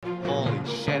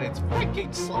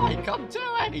freaking slow. I can't do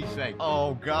anything.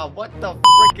 Oh god, what the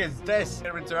frick is this?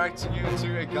 They're redirecting you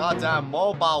to a goddamn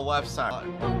mobile website.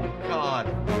 Oh god.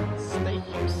 Stay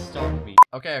here, stop me.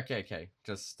 Okay.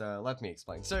 Just let me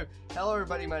explain. So, hello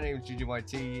everybody, my name is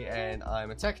GGYT, and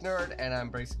I'm a tech nerd, and I'm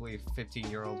basically a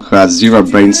 15-year-old who has 0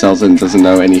 brain cells and doesn't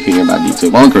know anything about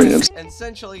YouTube algorithms. And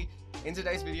essentially, in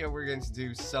today's video, we're going to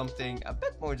do something a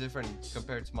bit more different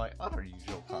compared to my other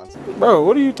usual content. Bro,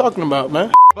 what are you talking about,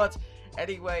 man? But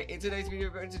anyway, in today's video,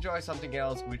 we're going to try something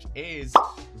else, which is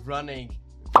running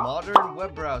modern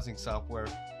web browsing software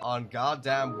on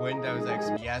goddamn Windows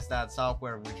XP. Yes, that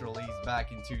software which released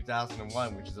back in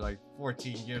 2001, which is like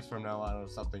 14 years from now on or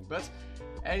something. But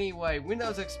anyway,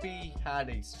 Windows XP had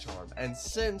its charm, and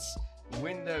since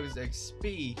Windows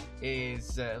XP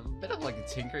is a bit of like a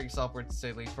tinkering software to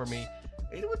say the least for me,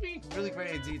 it would be a really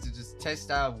great idea to just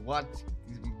test out what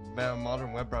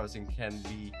modern web browsing can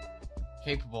be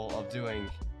capable of doing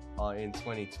in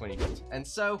 2020. And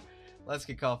so let's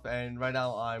kick off. And right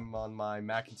now I'm on my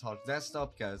Macintosh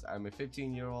desktop because I'm a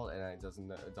 15-year-old and I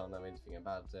don't know anything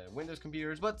about Windows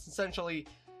computers, but essentially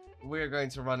we're going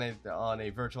to run it on a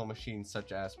virtual machine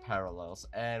such as Parallels.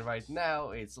 And right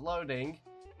now it's loading,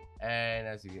 and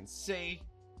as you can see,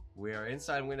 we are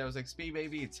inside Windows XP,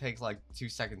 baby. It takes like 2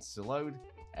 seconds to load,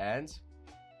 and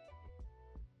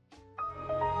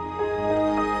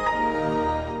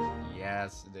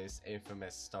yes, this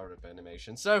infamous startup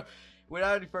animation. So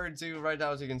without further ado, right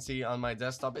now, as you can see on my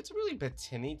desktop, it's really a bit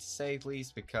tinny to say at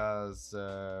least, because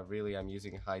really I'm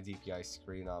using a high DPI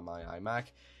screen on my iMac.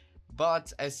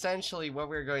 But essentially what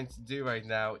we're going to do right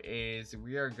now is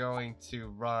we are going to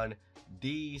run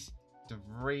these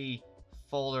 3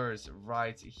 folders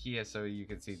right here, so you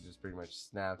can see just pretty much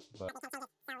snapped. But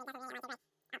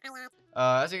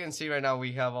as you can see right now,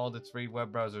 we have all the 3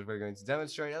 web browsers we're going to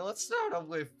demonstrate, and let's start off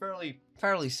with a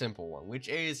fairly simple one, which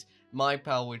is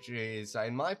Mypal, which is,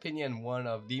 in my opinion, one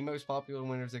of the most popular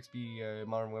Windows XP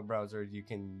modern web browsers you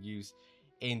can use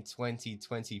in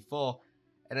 2024.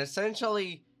 And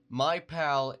essentially,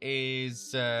 Mypal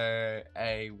is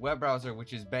a web browser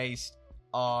which is based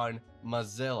on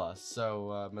Mozilla,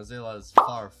 so Mozilla's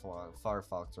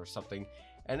Firefox or something.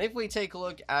 And if we take a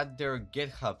look at their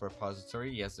GitHub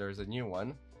repository, yes, there's a new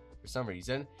one for some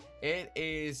reason. It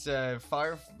is it's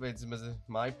Mypal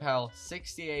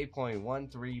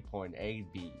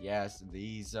 68.13.8b. Yes,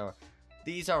 these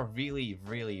are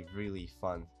really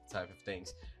fun type of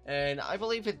things. And I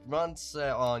believe it runs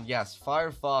on, yes,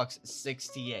 Firefox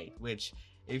 68, which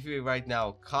if we right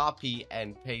now copy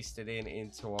and paste it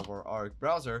into our Arc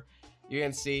browser, you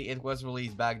can see it was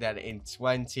released back then in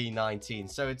 2019.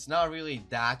 So it's not really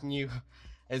that new.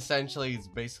 Essentially, it's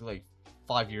basically like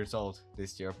 5 years old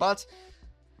this year. But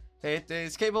it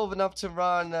is capable enough to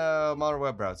run modern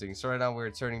web browsing. So right now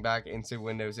we're turning back into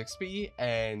Windows XP,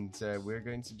 and we're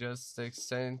going to just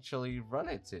essentially run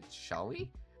it, shall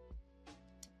we?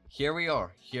 Here we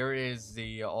are. Here is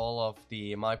all of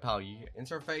the Mypal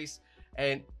interface.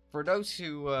 And for those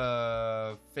who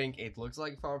think it looks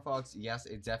like Firefox, yes,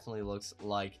 it definitely looks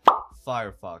like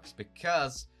Firefox,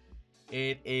 because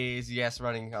it is, yes,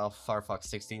 running off Firefox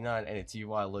 69, and its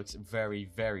UI looks very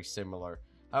similar.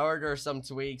 However, there are some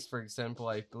tweaks. For example,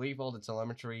 I believe all the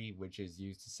telemetry, which is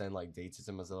used to send like data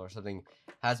to Mozilla or something,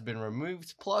 has been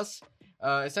removed. Plus,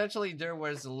 essentially, there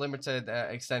was limited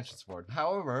extension support.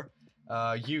 However,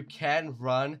 you can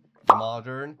run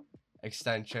modern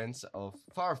extensions of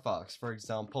Firefox. For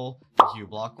example,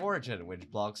 uBlock Origin, which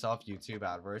blocks off YouTube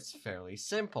adverts. Fairly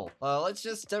simple. Let's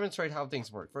just demonstrate how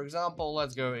things work. For example,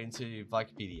 let's go into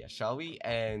Wikipedia, shall we?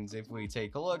 And if we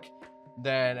take a look,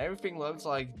 then everything looks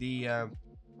like the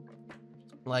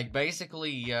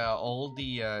basically all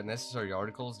the necessary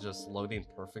articles just load in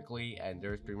perfectly, and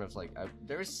there's pretty much like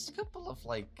there's a couple of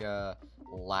like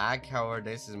lag. However,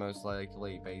 this is most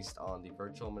likely based on the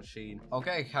virtual machine.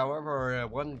 Okay, however,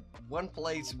 one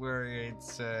place where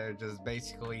it's just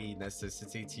basically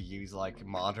necessity to use like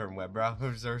modern web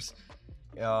browsers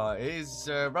is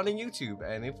running YouTube.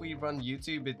 And if we run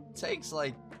YouTube, it takes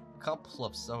like a couple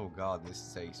of, oh god,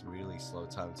 this takes really slow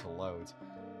time to load.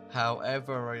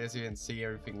 However, as you can see,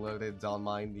 everything loaded. Don't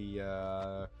mind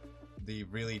the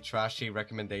really trashy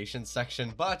recommendation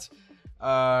section, but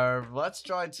let's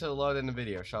try to load in the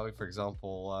video, shall we? For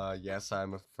example, yes,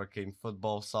 I'm a freaking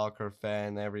football soccer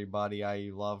fan, everybody.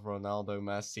 I love Ronaldo,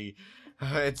 Messi.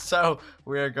 So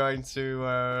we're going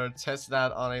to test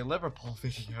that on a Liverpool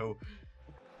video.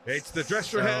 It's the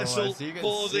dress rehearsal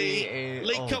for the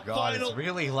League Cup final. It's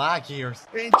really laggy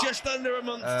in just under a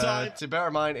month's time. To bear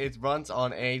in mind, it runs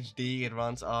on HD. It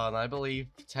runs on, I believe,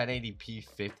 1080p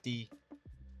 50.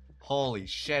 Holy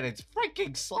shit, it's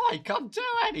freaking slow. I can't do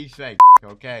anything.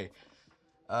 Okay.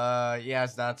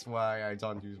 Yes, that's why I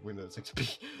don't use Windows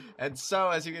XP. And so,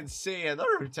 as you can see,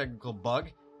 another technical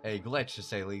bug, a glitch to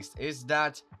say least, is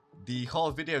that the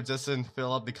whole video doesn't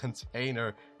fill up the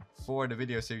container for the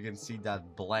video, so you can see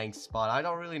that blank spot. I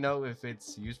don't really know if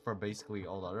it's used for basically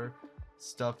all other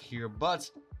stuff here, but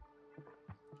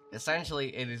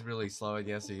essentially it is really slow. And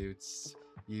yes, you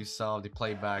saw the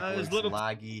playback was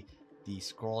laggy. The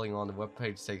scrolling on the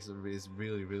webpage is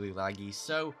really laggy.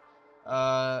 So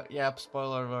yeah,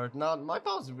 spoiler alert.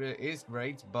 Mypal is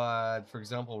great, but for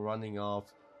example, running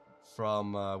off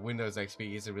from Windows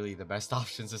XP isn't really the best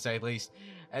option, to say the least.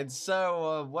 And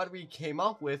so what we came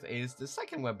up with is the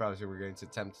second web browser we're going to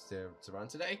attempt to run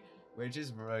today, which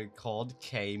is called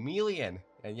K-Meleon.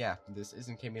 And yeah, this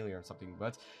isn't K-Meleon or something,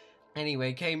 but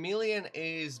anyway, K-Meleon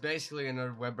is basically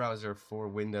another web browser for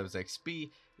Windows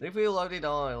XP. And if we load it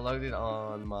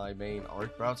on my main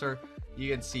Arc browser,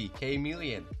 you can see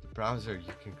K-Meleon, the browser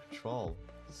you can control.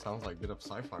 Sounds like a bit of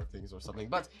sci-fi things or something,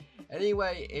 but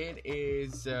anyway, it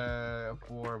is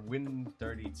for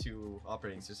Win32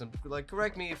 operating system. Like,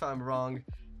 correct me if I'm wrong,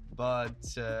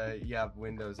 but yeah,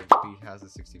 Windows XP has a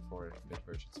 64-bit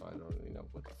version, so I don't really know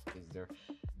what is there.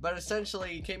 But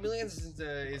essentially, K-Meleon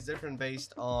is different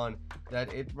based on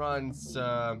that it runs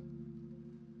on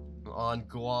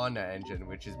Guana engine,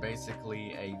 which is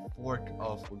basically a fork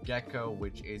of Gecko,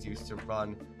 which is used to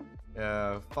run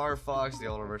Firefox, the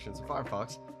older versions of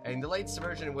Firefox, and the latest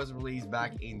version was released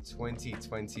back in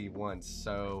 2021,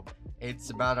 so it's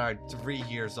about 3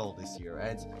 years old this year.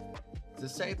 And to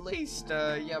say the least,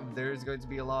 yeah, there's going to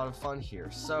be a lot of fun here.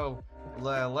 So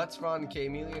let's run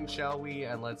K-Meleon, shall we,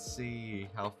 and let's see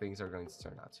how things are going to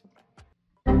turn out.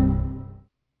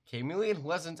 K-Meleon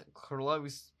wasn't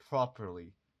closed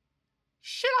properly.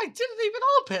 Shit, I didn't even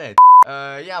open it!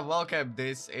 Yeah, welcome.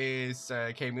 This is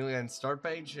K-Meleon's start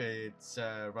page. It's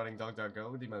running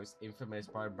DuckDuckGo, the most infamous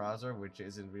private browser, which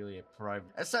isn't really a private.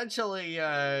 Essentially,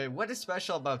 what is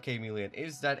special about K-Meleon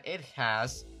is that it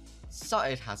has a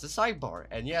sidebar.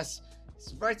 And yes,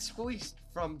 it's right squeezed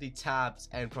from the tabs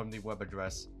and from the web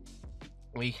address.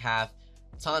 We have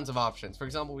tons of options. For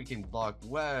example, we can block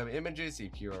web images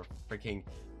if you're freaking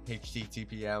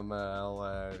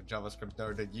HTTPML JavaScript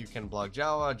node, that you can block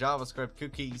Java, JavaScript,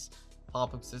 cookies,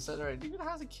 pop-ups, etc. It even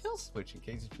has a kill switch in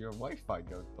case if your Wi-Fi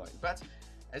goes blind. But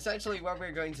essentially, what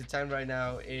we're going to attempt right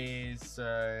now is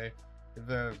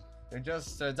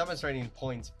just demonstrating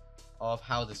point of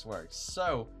how this works.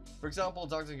 So, for example,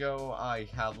 DuckDuckGo I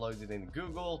have loaded in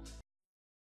Google.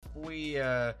 We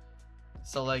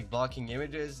select blocking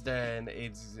images, then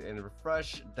it's in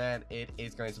refresh, then it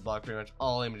is going to block pretty much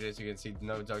all images. You can see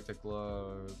no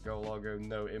DuckDuckGo logo,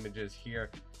 no images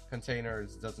here.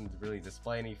 Containers doesn't really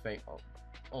display anything.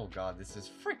 Oh god, this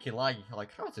is freaking laggy. Like,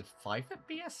 how is it 5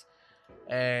 FPS?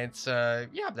 And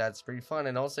yeah, that's pretty fun.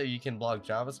 And also you can block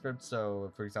JavaScript.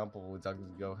 So for example,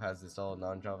 DuckDuckGo has this all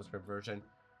non-JavaScript version,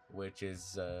 which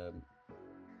is the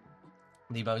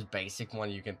most basic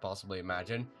one you can possibly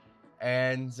imagine.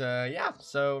 And yeah,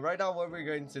 so right now what we're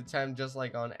going to attempt, just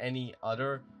like on any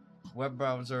other web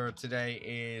browser today,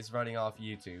 is running off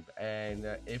YouTube. And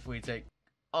if we take,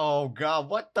 oh god,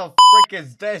 what the frick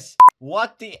is this?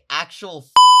 What the actual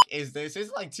frick is this?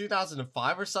 It's like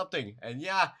 2005 or something. And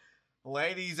yeah,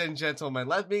 ladies and gentlemen,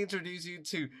 let me introduce you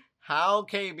to how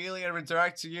K-Meleon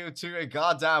redirects you to a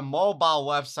goddamn mobile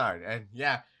website. And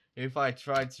yeah, if I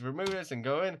try to remove this and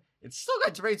go in, it's still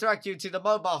going to redirect you to the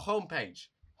mobile homepage.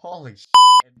 Holy shit,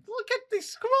 and look at the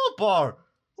scroll bar!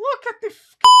 Look at the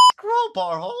scroll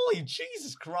bar! Holy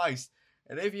Jesus Christ!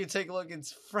 And if you take a look,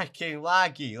 it's freaking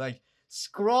laggy. Like,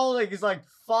 scrolling is like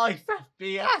 5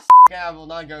 FPS! Yeah, I'm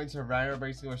not going to render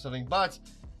basically or something, but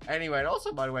anyway, and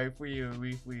also, by the way, if we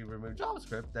remove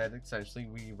JavaScript, then essentially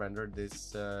we rendered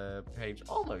this page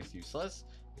almost useless.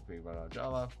 If we run on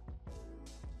Java,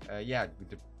 yeah,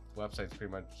 the website's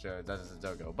pretty much that is a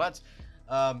dogo. But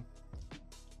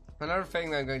another thing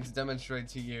that I'm going to demonstrate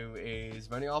to you is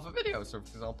running off a video. So,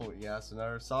 for example, yes,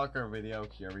 another soccer video.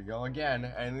 Here we go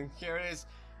again, and here it is.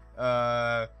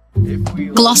 If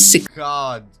we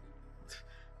God,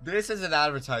 this is an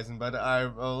advertisement, but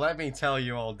let me tell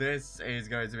you all, this is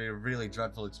going to be a really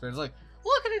dreadful experience. Like,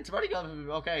 look at it running off.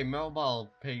 Okay,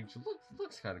 mobile page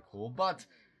looks kind of cool, but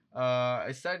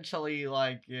essentially,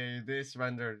 like, this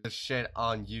renders the shit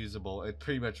unusable. It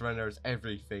pretty much renders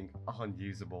everything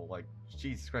unusable. Like,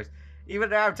 Jesus Christ. Even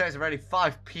the advertisement already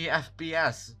 5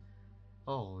 FPS.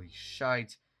 Holy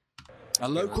shite. A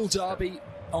local derby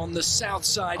on the south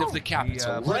side of the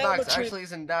capital. The playback actually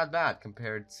isn't that bad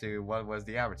compared to what was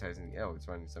the advertising. Oh, it's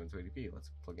running 720p. Let's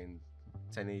plug in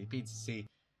 1080p to see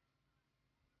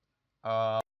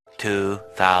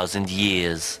 2,000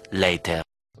 years later.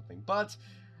 Something, but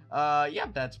yeah,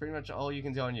 that's pretty much all you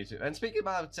can do on YouTube. And speaking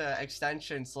about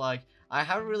extensions, like, I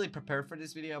haven't really prepared for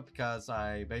this video because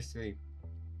I basically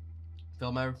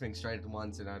film everything straight at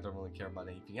once and I don't really care about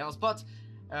anything else. But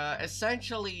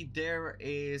essentially, there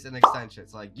is an extension.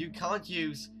 It's like you can't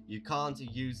use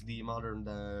the modern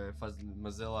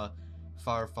Mozilla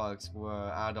Firefox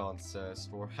add-ons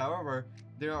store. However,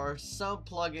 there are some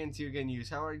plugins you can use.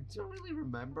 However, I don't really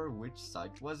remember which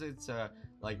site was it,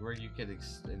 like where you could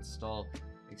install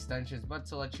extensions. But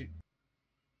to let you,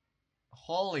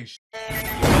 holy sh.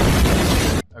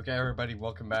 Okay, everybody,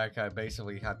 welcome back. I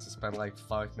basically had to spend like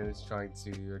 5 minutes trying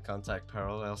to contact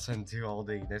Parallels and do all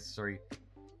the necessary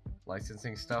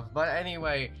licensing stuff. But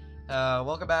anyway,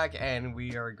 welcome back, and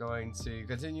we are going to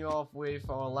continue off with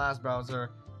our last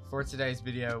browser for today's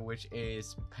video, which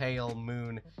is Pale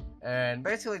Moon. And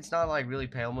basically, it's not like really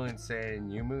Pale Moon, it's a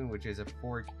New Moon, which is a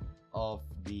fork of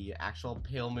the actual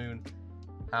Pale Moon.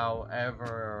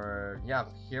 However, yeah,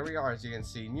 here we are. As you can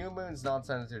see, New Moon's not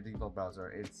sent to the default browser.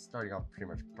 It's starting off pretty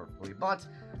much perfectly, but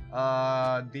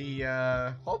the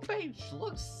homepage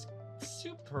looks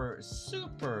super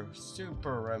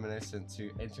reminiscent to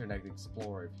Internet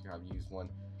Explorer if you have used one.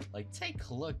 Like, take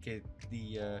a look at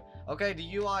the okay,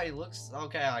 the UI looks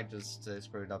okay. I just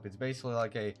screwed it up. It's basically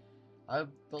like I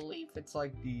believe it's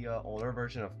like the older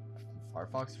version of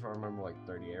Firefox, if I remember, like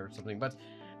 38 or something. But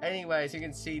anyway, as you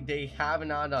can see, they have an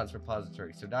add-ons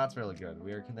repository, so that's really good.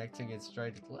 We are connecting it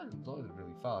straight. It loaded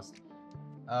really fast.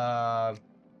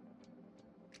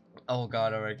 Oh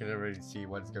god, I can already see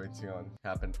what's going to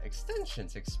happen.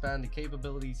 Extensions expand the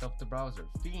capabilities of the browser.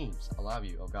 Themes allow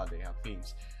you, oh god, they have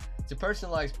themes, to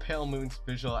personalize Pale Moon's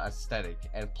visual aesthetic.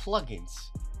 And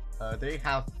plugins, they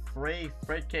have free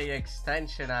freaking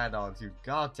extension add-ons, you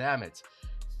goddamn it.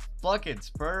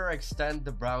 Plugins further extend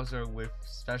the browser with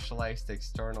specialized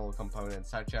external components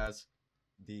such as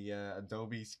the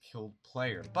Adobe Skill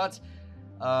Player. But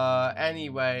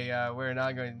anyway, we're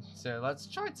not going to. Let's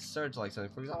try to search like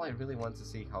something. For example, I really want to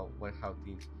see how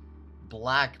themes.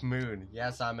 Black Moon.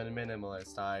 Yes, I'm a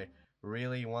minimalist. I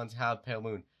really want to have Pale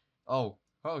Moon. Oh,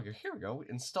 here we go.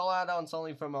 Install add-ons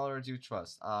only from others you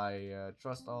trust. I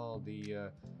trust all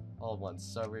the all ones.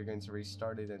 So we're going to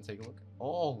restart it and take a look.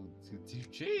 Oh,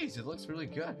 jeez, it looks really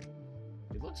good.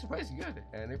 It looks surprisingly good.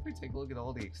 And if we take a look at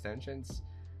all the extensions,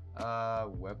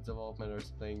 web development or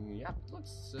something, yeah, it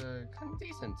looks kind of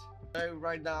decent. So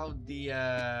right now, the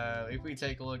if we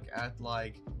take a look at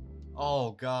like,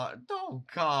 oh god,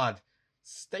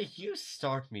 you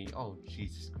start me. Oh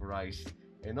Jesus Christ.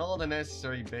 And all the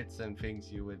necessary bits and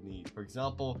things you would need. For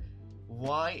example,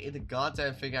 why in the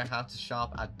goddamn thing I have to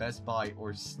shop at Best Buy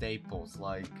or Staples?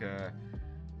 Like,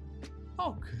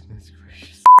 oh goodness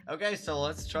gracious. Okay, so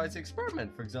let's try to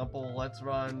experiment. For example, let's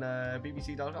run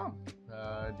BBC.com,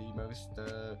 the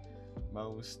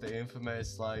most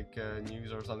infamous like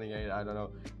news or something. I don't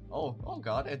know. Oh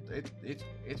god, it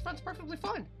runs perfectly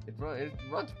fine. It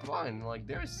runs fine. Like,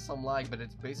 there's some lag, but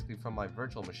it's basically from my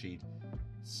virtual machine.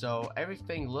 So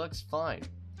everything looks fine.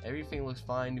 Everything looks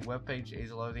fine. The web page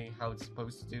is loading how it's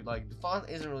supposed to do. Like, the font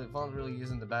really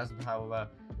isn't the best. However,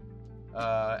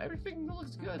 everything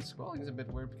looks good. Scrolling is a bit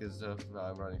weird because of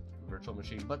running a virtual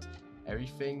machine, but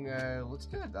everything looks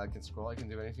good. I can scroll. I can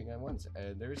do anything I want.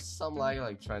 There's some lag,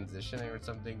 like transitioning or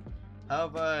something.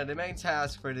 However, the main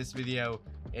task for this video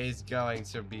is going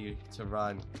to be to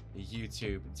run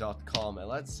youtube.com, and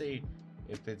let's see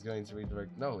if it's going to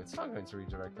redirect. No, it's not going to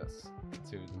redirect us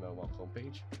to the mobile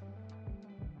homepage.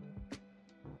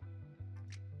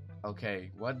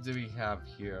 Okay, what do we have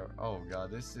here? Oh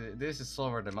god, this is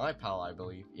slower than Mypal, I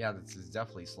believe. Yeah, this is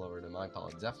definitely slower than Mypal.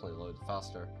 It definitely loads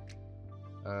faster.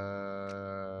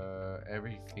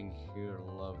 Everything here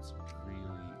loads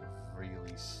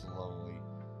really slowly.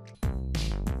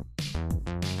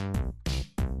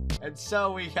 And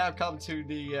so we have come to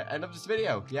the end of this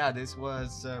video. Yeah, this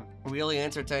was really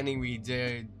entertaining. We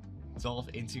did delve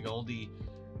into all the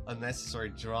unnecessary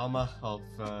drama of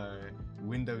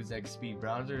Windows XP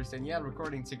browsers, and yeah,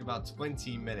 recording took about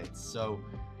 20 minutes. So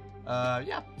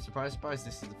yeah, surprise,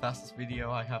 this is the fastest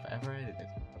video I have ever edited.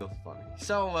 So funny.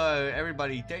 So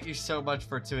everybody, thank you so much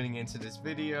for tuning into this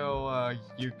video.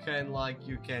 You can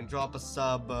drop a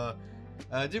sub,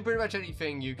 do pretty much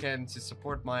anything you can to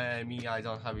support me. I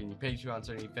don't have any Patreons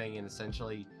or anything, and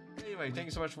essentially, anyway, thank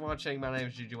you so much for watching. My name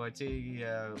is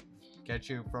GGYT.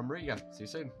 Catch you from Riga. See you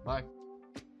soon. Bye.